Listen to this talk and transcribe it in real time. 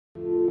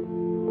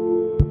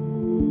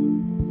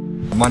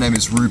My name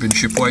is Ruben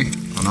Shipway,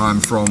 and I'm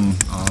from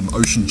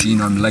Ocean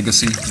Genome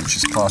Legacy, which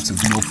is part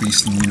of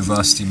Northeastern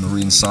University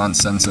Marine Science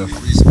Centre. The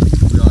reason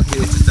we are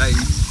here today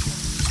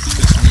is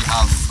because we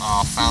have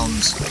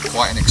found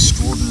quite an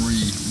extraordinary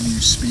new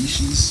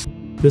species.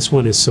 This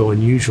one is so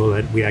unusual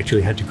that we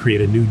actually had to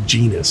create a new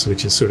genus,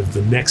 which is sort of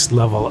the next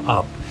level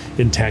up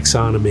in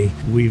taxonomy.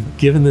 We've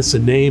given this a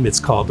name.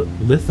 It's called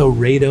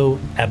Lithoredo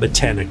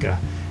Abatanica,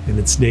 and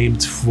it's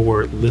named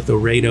for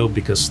Lithoredo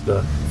because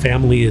the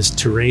family is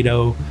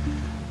Teredo.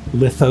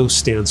 Litho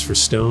stands for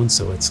stone,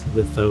 so it's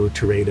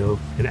Lithoredo,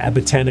 and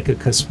Abatanica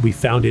because we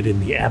found it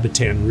in the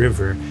Abatan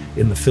River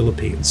in the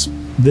Philippines.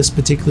 This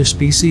particular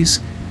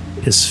species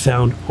is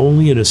found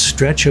only in a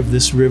stretch of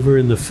this river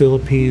in the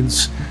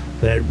Philippines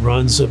that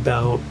runs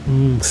about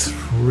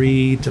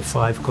 3 to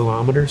 5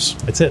 kilometers.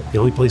 That's it, the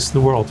only place in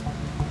the world.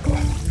 You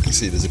can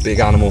see there's a big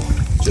animal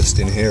just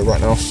in here right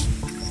now.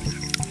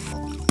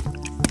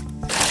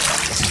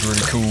 This is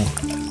really cool.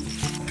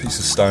 Piece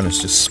of stone has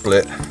just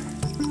split.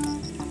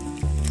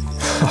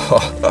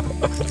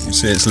 You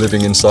see it's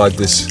living inside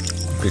this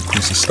big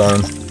piece of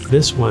stone.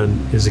 This one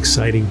is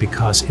exciting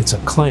because it's a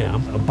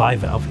clam, a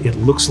bivalve. It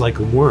looks like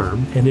a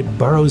worm and it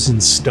burrows in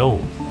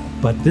stone.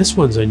 But this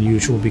one's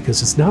unusual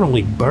because it's not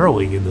only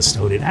burrowing in the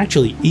stone, it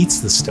actually eats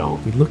the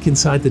stone. We look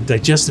inside the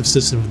digestive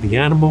system of the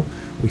animal,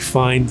 we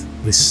find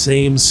the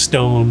same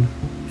stone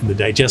in the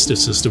digestive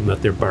system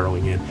that they're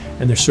burrowing in,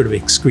 and they're sort of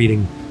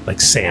excreting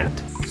like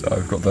sand. So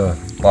we've got the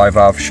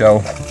bivalve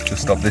shell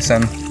just up this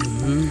end.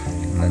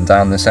 And then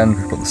down this end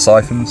we've got the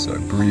siphons, so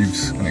it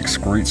breathes and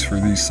excretes through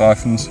these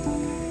siphons.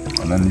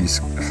 And then these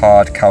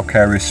hard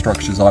calcareous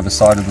structures either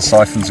side of the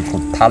siphons are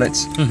called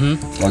pallets.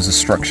 Those are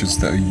structures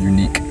that are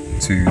unique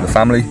to the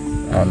family,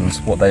 and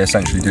what they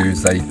essentially do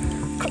is they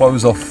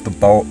close off the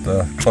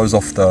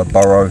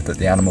burrow that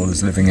the animal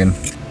is living in.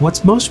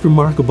 What's most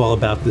remarkable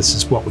about this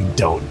is what we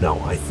don't know,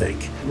 I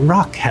think.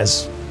 Rock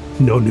has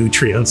no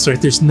nutrients,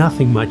 right? There's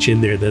nothing much in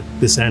there that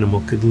this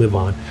animal could live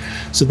on.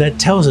 So that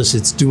tells us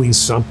it's doing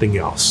something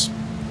else.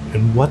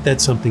 And what that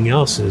something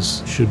else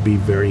is should be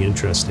very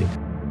interesting.